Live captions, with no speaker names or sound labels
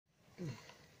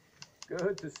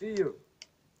Good to see you.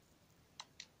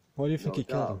 Why do you think he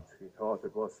killed him? He thought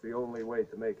it was the only way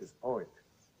to make his point.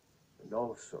 And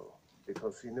also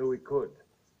because he knew he could.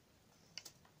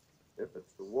 If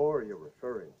it's the war you're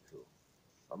referring to,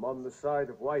 I'm on the side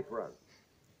of Whiterun.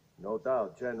 No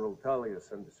doubt General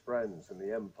Tullius and his friends in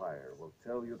the Empire will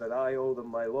tell you that I owe them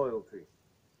my loyalty.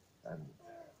 And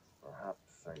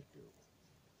perhaps I do.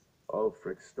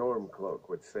 Ulfric Stormcloak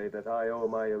would say that I owe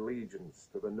my allegiance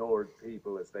to the Nord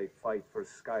people as they fight for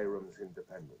Skyrim's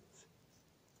independence.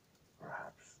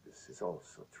 Perhaps this is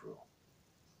also true.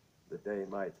 The day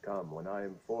might come when I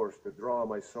am forced to draw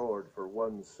my sword for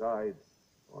one side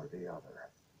or the other.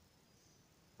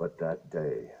 But that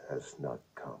day has not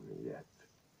come yet.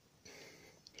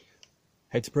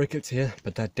 Hate to break it to you,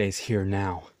 but that day's here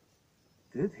now.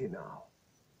 Did he now?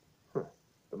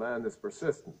 The man is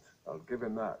persistent. I'll give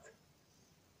him that.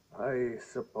 I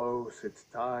suppose it's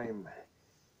time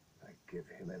I give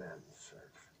him an answer.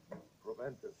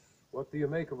 Proventus, what do you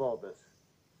make of all this?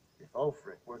 If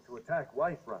Ulfric were to attack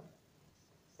Whiterun?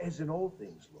 As in all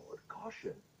things, Lord,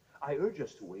 caution. I urge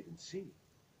us to wait and see.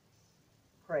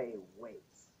 Pray wait.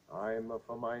 I'm of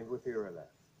a mind with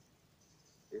Irileth.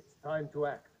 It's time to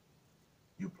act.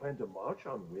 You plan to march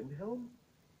on Windhelm?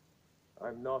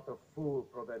 I'm not a fool,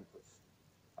 Proventus.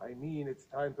 I mean it's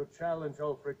time to challenge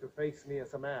Ulfric to face me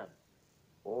as a man.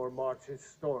 Or march his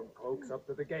stormcloaks up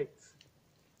to the gates.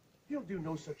 He'll do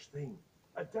no such thing.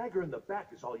 A dagger in the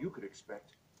back is all you could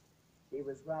expect. He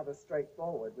was rather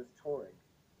straightforward with Torrig.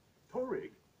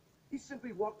 Torrig? He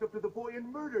simply walked up to the boy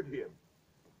and murdered him.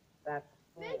 That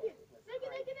boy Naked! was Naked,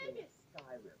 High naked, King naked! of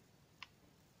Skyrim.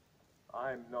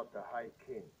 I'm not the High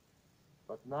King.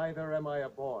 But neither am I a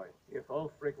boy, if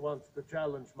Ulfric wants to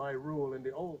challenge my rule in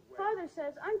the old way. Father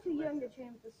says I'm too young to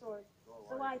train with the sword,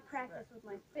 so I practice with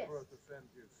my fists.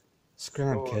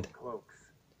 Scram, kid.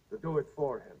 Cloaks to do it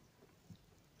for him.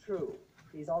 True.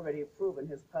 He's already proven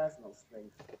his personal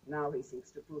strength. Now he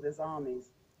seeks to prove his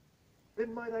armies.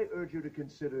 Then might I urge you to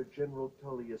consider General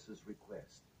Tullius's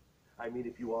request? I mean,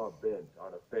 if you are bent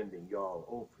on offending Jarl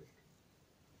Ulfric.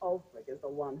 Ulfric is the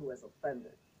one who has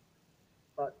offended.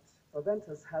 But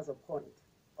Proventus has a point.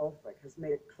 Ulfric has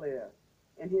made it clear.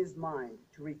 In his mind,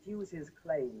 to refuse his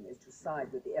claim is to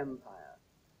side with the Empire.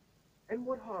 And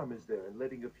what harm is there in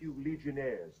letting a few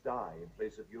legionnaires die in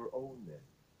place of your own men?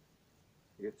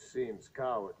 It seems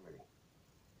cowardly.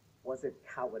 Was it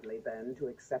cowardly, then, to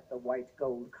accept the white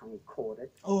gold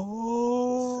concordat?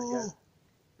 Oh! Again,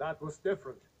 that was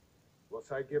different.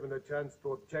 Was I given a chance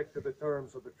to object to the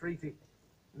terms of the treaty?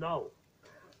 No.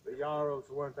 The Jarls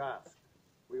weren't asked.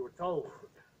 We were told,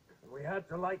 and we had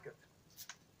to like it.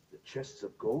 The chests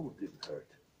of gold didn't hurt.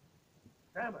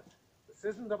 Damn it. This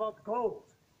isn't about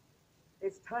gold.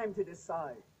 It's time to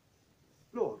decide.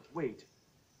 Lord, wait.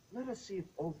 Let us see if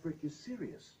Ulfric is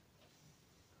serious.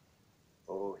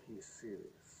 Oh, he's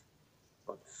serious.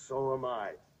 But so am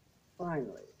I.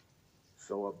 Finally.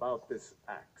 So about this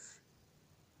axe.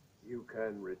 You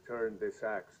can return this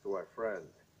axe to our friend.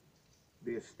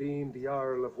 The esteemed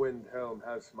Jarl of Windhelm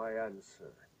has my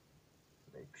answer.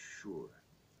 Make sure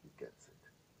he gets it.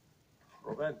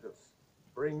 Proventus,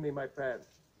 bring me my pen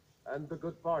and the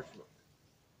good parchment.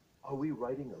 Are we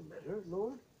writing a letter,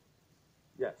 Lord?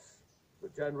 Yes, to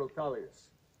General Tullius.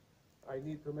 I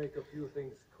need to make a few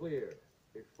things clear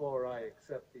before I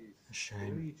accept these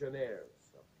Shame. legionnaires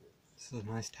of his. This is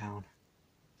a nice town.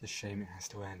 It's a shame it has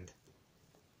to end.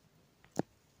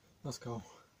 Let's go.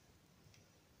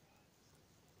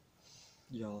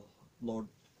 Y'all, Lord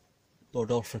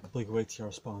Ulfric will await your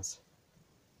response.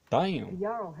 The Damn!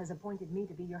 Jarl has appointed me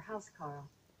to be your housecarl.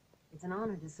 It's an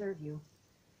honor to serve you.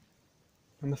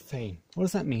 I'm a Thane. What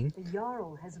does that mean? The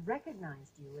Jarl has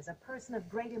recognized you as a person of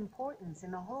great importance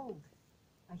in the hold.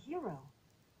 A hero.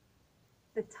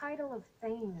 The title of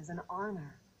Thane is an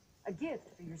honor, a gift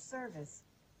for your service.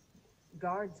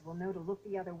 Guards will know to look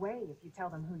the other way if you tell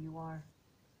them who you are.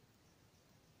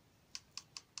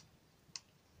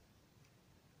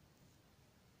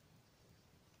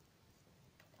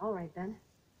 All right, then.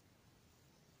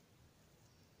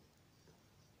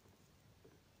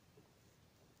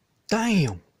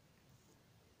 Damn!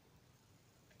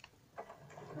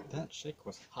 That chick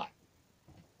was hot.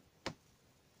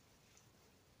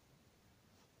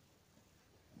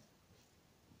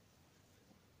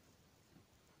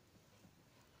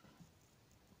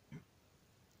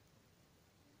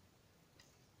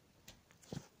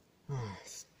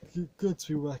 It's good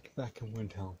to be back in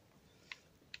Windhelm.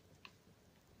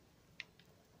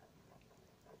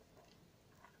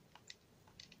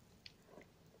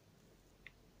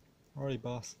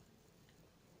 Skyrim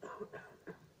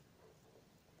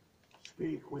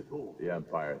Speak with whom? The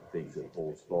Empire thinks it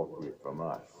holds Valkyrie from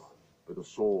us, but the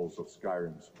souls of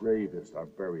Skyrim's bravest are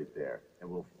buried there and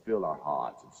will fill our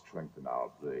hearts and strengthen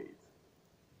our blades.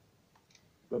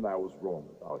 Then I was wrong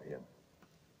about him.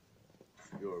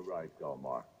 You're right,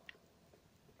 Galmar.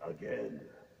 Again.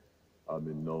 I'm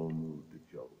in no mood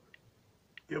to joke.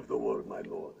 Give the word, my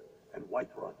lord, and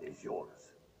Whiterun is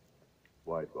yours.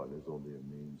 Whiterun is only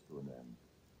a means to an end.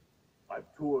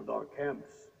 I've toured our camps.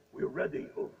 We're ready,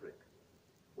 Ulfric.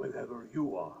 Whenever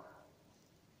you are.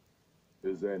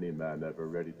 Is any man ever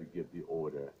ready to give the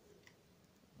order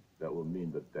that will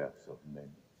mean the deaths of many?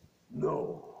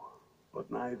 No, but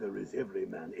neither is every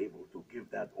man able to give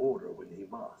that order when he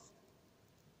must.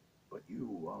 But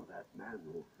you are that man,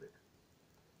 Ulfric.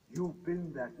 You've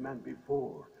been that man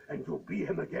before, and you'll be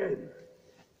him again.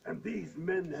 And these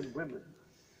men and women,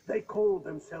 they call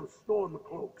themselves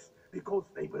Stormcloaks because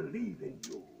they believe in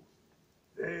you.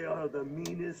 They are the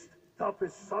meanest,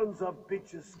 toughest sons of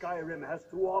bitches Skyrim has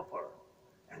to offer.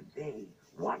 And they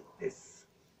want this.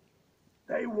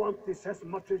 They want this as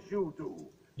much as you do.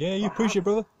 Yeah, you push it,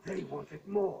 brother. They want it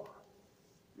more.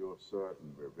 You're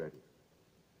certain we're ready.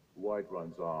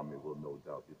 Whiterun's army will no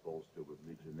doubt be bolstered with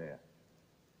legionnaires.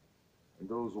 And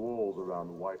those walls around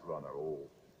Whiterun are old,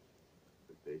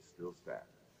 but they still stand.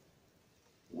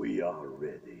 We are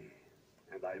ready.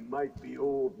 And I might be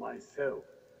old myself,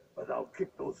 but I'll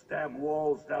kick those damn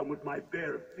walls down with my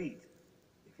bare feet.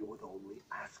 If you would only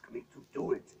ask me to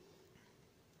do it.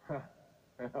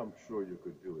 I'm sure you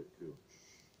could do it too.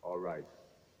 All right.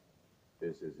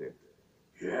 This is it.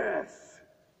 Yes!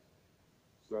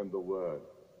 Send the word.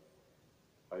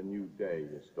 A new day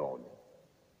is dawning,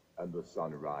 and the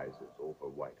sun rises over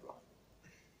Whiterun.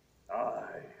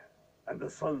 Aye, and the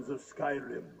sons of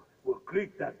Skyrim will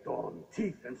greet that dawn,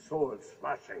 teeth and swords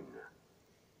flashing.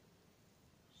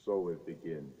 So it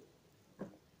begins.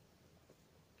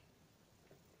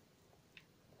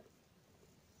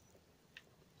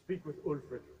 Speak with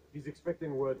Ulfric. He's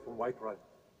expecting word from Whiterun.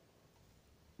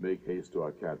 Make haste to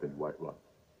our camp in Whiterun.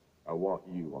 I want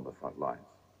you on the front lines.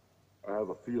 I have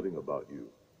a feeling about you.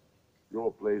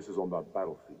 Your place is on that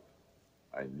battlefield.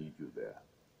 I need you there.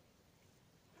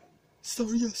 Sir,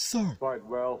 yes, sir. Fight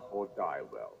well or die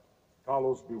well.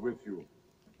 Talos be with you.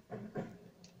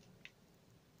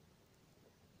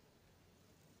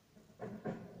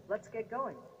 Let's get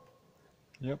going.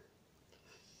 Yep.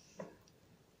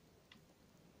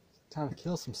 Time to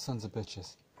kill some sons of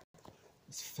bitches.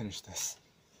 Let's finish this.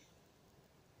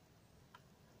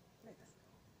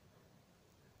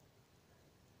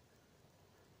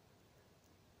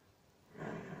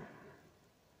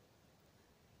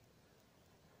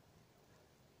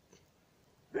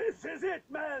 This is it,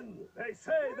 men! They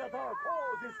say that our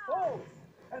cause is false,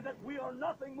 and that we are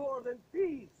nothing more than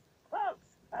thieves,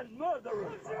 thugs, and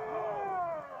murderers.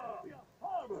 We are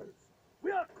farmers.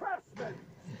 We are craftsmen.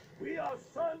 We are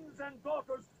sons and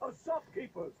daughters of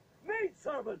shopkeepers,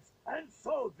 maidservants, and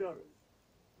soldiers.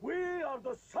 We are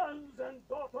the sons and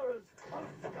daughters of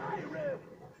Skyrim.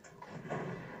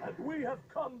 And we have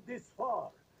come this far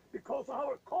because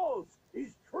our cause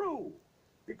is true,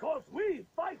 because we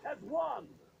fight as one,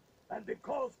 and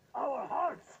because our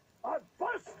hearts are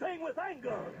bursting with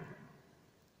anger.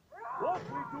 What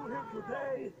we do here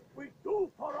today, we do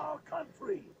for our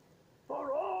country,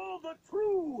 for all the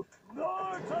true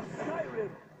lords of Skyrim.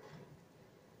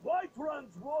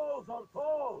 Whiterun's walls are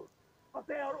tall, but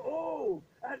they are old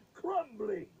and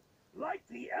crumbling, like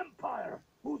the Empire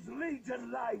whose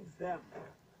legion lines them.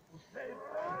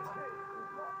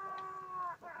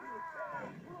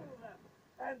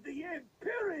 And the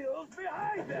Imperials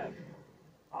behind them.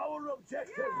 Our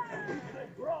objective is the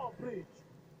drawbridge.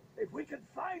 If we can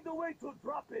find a way to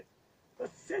drop it, the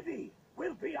city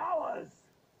will be ours.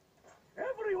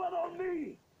 Everyone on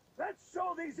me! Let's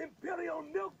show these Imperial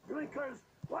milk drinkers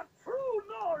what true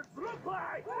lords look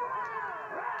like!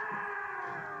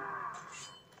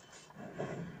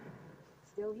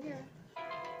 Still here.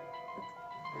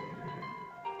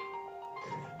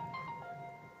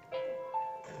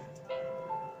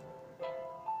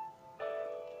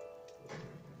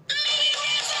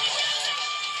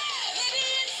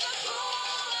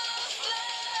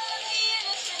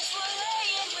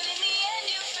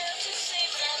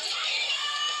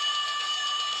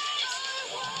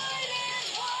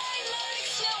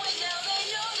 Now they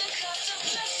know the cost of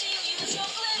trusting you, so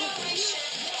obliteration.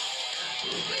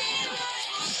 We rise,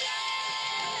 we'll stand.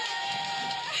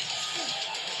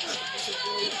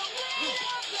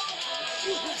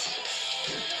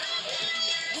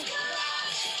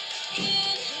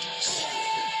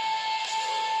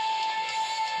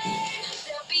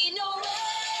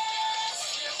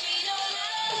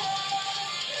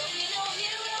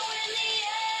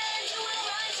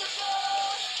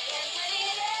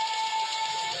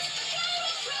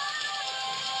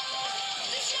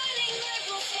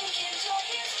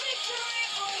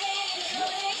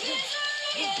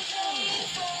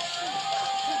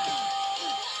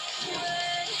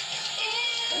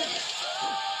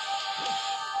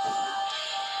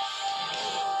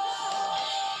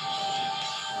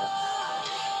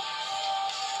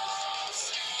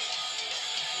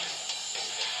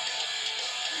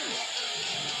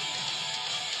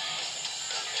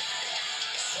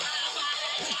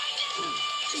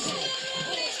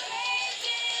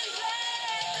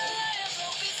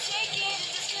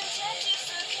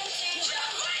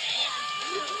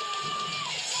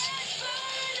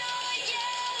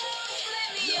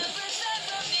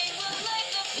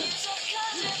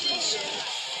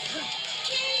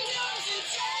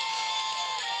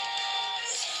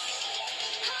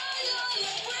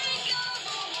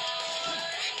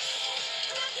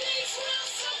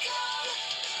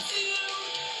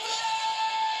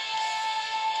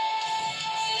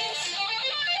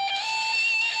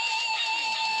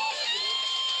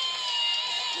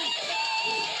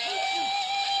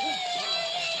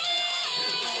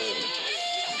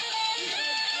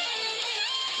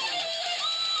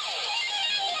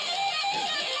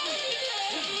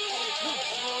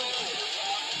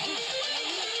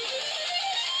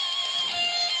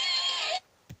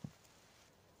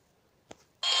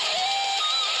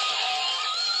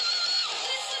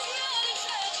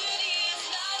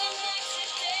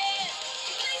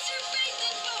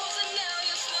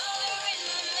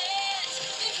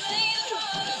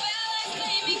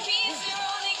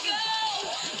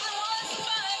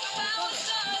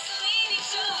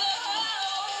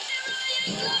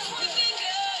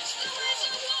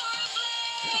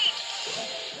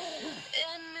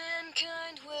 And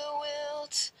mankind will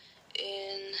wilt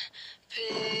in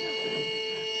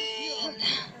pain.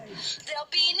 There'll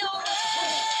be no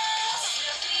loss,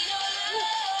 there'll be no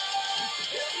love,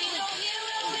 there'll be no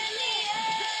hero in the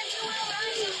end who will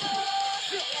rise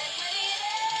above. And when the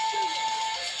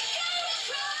end comes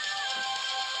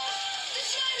across, the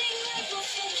shining light will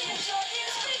sink into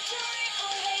darkness, victory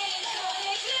for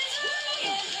mankind, misery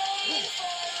and pain for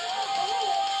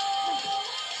all.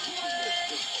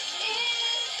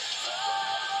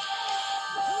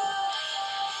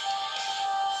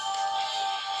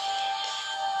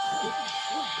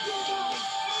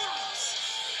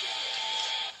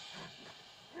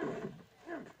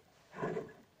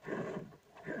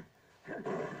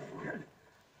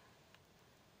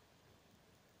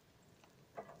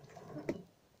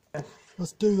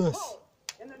 Let's do this.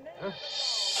 In the name of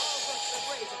Albert the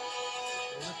Great.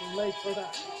 A little late for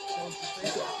that, don't you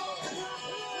think?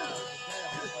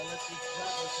 If I let these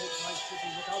travelers take my city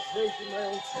without raising my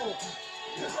own soul.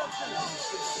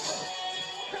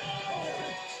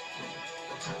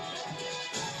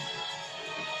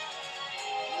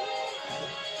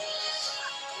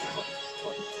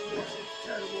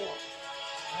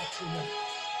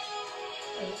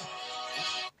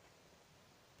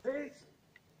 Peace,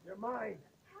 you're mine.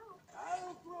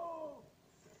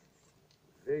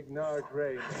 Vignar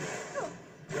Grey,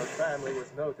 your family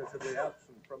was noticeably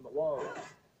absent from the walls.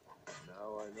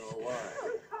 Now I know why.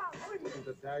 Wouldn't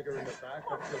the dagger in the back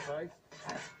have sufficed?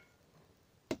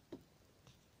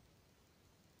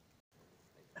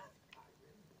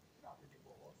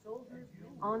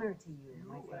 Honor to you,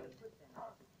 my friend.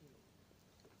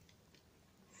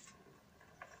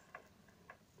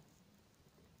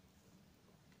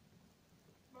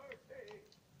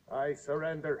 I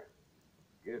surrender.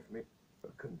 Give me a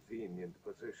convenient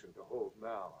position to hold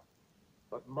now.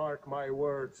 But mark my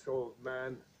words, old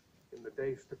man. In the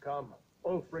days to come,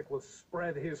 Ulfric will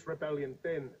spread his rebellion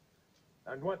thin.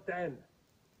 And what then?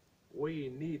 We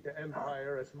need the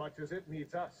Empire as much as it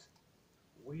needs us.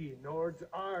 We Nords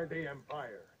are the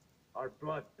Empire. Our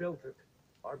blood built it.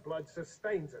 Our blood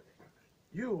sustains it.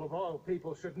 You, of all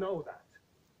people, should know that.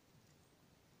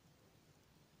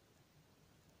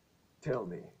 Tell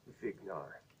me,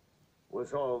 Vignar,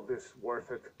 was all this worth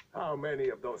it? How many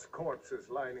of those corpses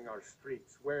lining our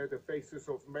streets wear the faces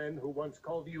of men who once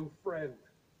called you friend?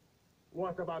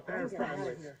 What about their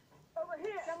families? Over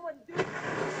here! Someone do... There's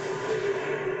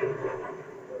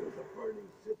a burning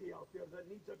city out there that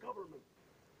needs a government.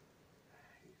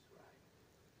 He's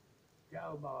right.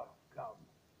 Hjalmar, come.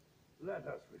 Let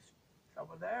us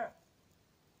someone there.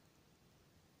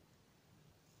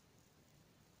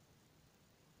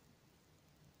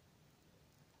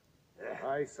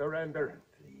 I surrender.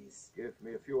 Please. Give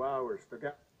me a few hours to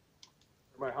get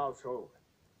my household.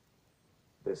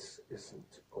 This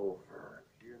isn't over.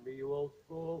 Hear me, you old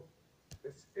fool?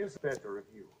 This is better of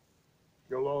you.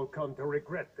 You'll all come to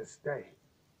regret this day.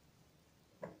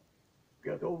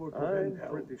 Get over to I'm Vendel.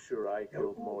 pretty sure I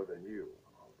killed more than you.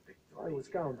 I was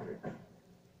counting.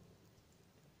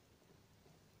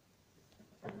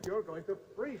 You're going to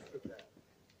freeze to death.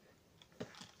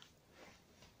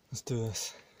 Let's do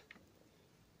this.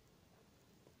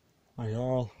 My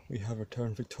Jarl, we have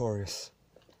returned victorious.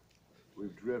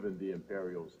 We've driven the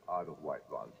Imperials out of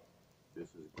Whiterun. This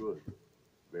is good.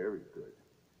 Very good.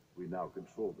 We now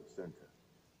control the center.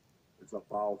 It's a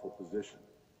powerful position.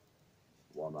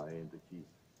 One I aim to keep.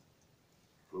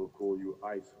 We'll call you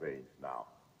Ice Veins now.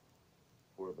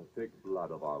 For the thick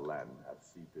blood of our land has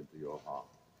seeped into your heart.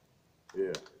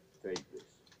 Here, take this.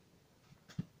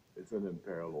 It's an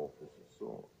Imperial officer's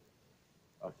sword.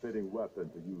 A fitting weapon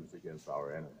to use against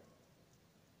our enemy.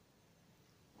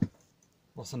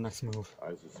 What's the next move?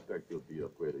 I suspect you'll be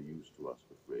of greater use to us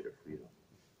with greater freedom.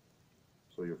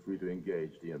 So you're free to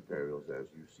engage the Imperials as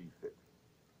you see fit.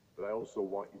 But I also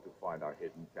want you to find our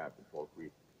hidden camp in Fall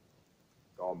Creek.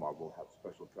 Dalmar will have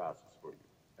special tasks for you,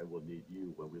 and will need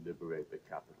you when we liberate the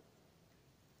capital.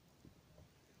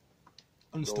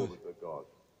 Understood. Go with the gods.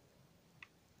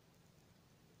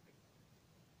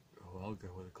 Oh, I'll go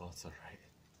with the gods, alright.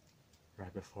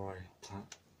 Right before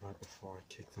I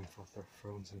kick them off their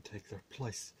thrones and take their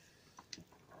place.